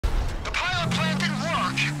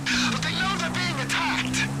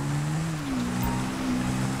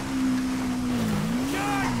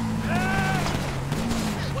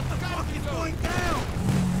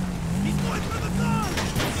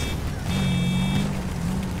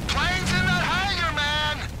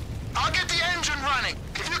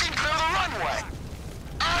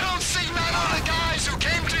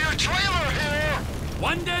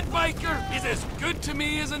One dead biker is as good to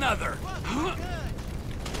me as another.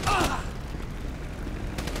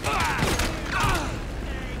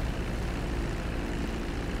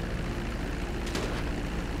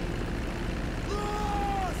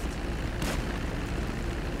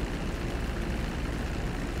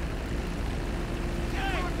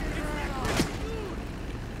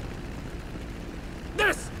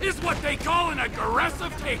 This is what they call an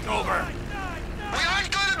aggressive takeover. We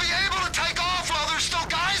aren't going to be able to take off while there's still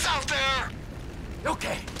guys out there!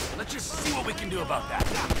 Okay, let's just see what we can do about that.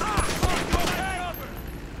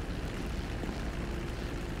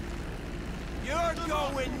 You're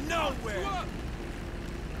going nowhere!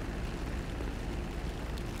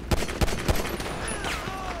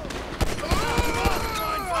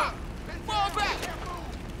 Fall back!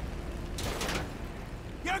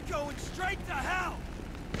 You're going straight to hell!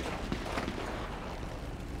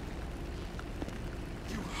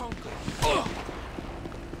 You hunker!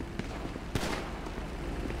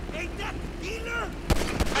 Ain't that the dealer?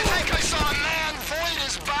 I think I saw a man void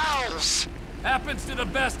his bowels! Happens to the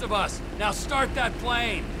best of us. Now start that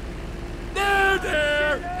plane.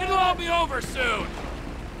 There! It'll all be over soon.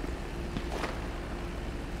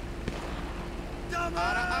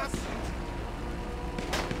 Dumbass!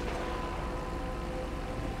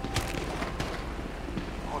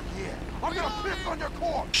 Oh yeah, I'm gonna piss on your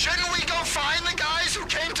corpse! Shouldn't we go find the guys who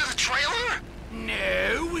came to the trailer?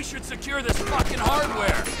 No, we should secure this fucking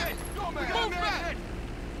hardware. Move back!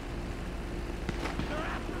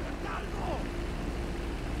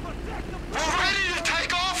 We're ready to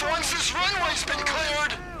take off once this runway's been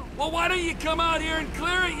cleared! Well, why don't you come out here and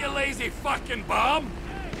clear it, you lazy fucking bum?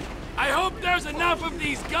 I hope there's enough of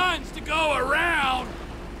these guns to go around.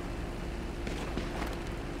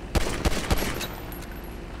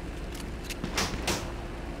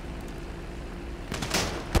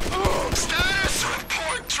 Status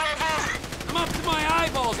report, Trevor! I'm up to my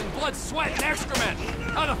eyeballs in blood, sweat, and excrement.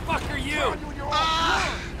 How the fuck are you?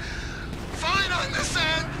 Fine on this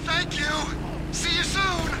end, thank you. See you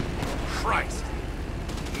soon. Christ.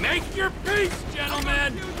 Make your peace,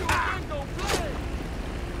 gentlemen!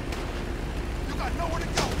 You got nowhere to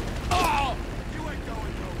go. Oh! You ain't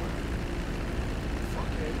going nowhere.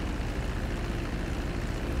 Fuckhead.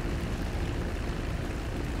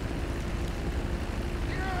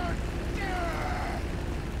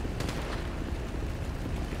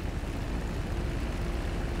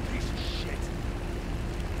 Piece of shit.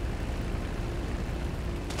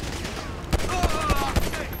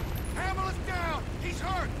 Hey, Hamill is down. He's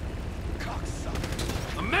hurt.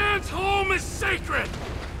 Cocksucker. A man's home is sacred!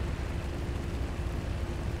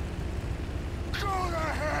 Go to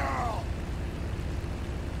hell!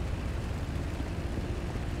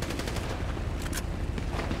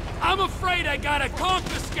 I'm afraid I gotta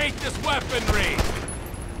confiscate this weaponry!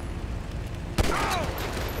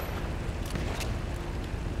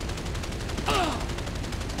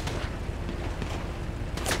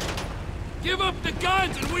 Give up the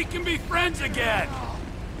guns and we can be friends again!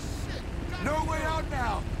 No way out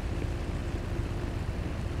now.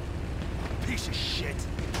 Piece of shit.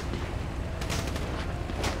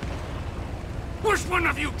 Which one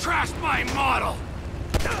of you trashed my model?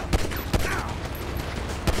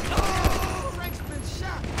 Frank's been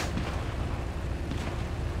shot.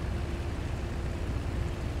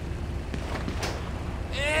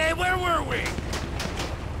 Where were we?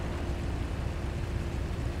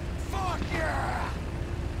 Fuck yeah!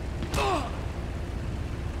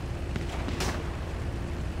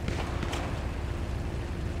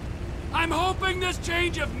 I'm hoping this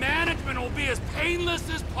change of management will be as painless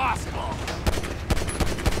as possible.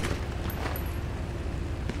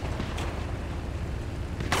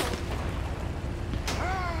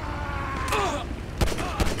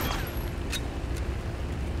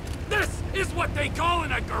 This is what they call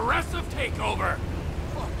an aggressive takeover.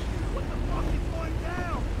 Fuck you. What the fuck is going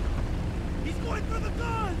down? He's going for the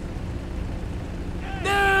guns!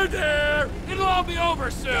 There! It'll all be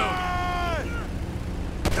over soon.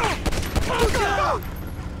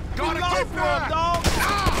 Gotta get for him, dog!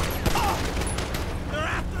 They're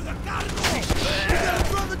after the guns! We gotta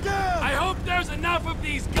throw the gun! I hope there's enough of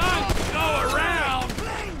these guns to go around.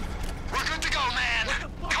 We're good to go, man.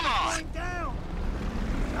 Come on. Down.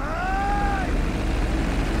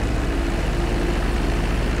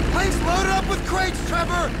 Plane's loaded up with crates,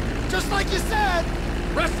 Trevor! Just like you said!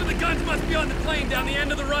 Rest of the guns must be on the plane down the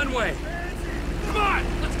end of the runway.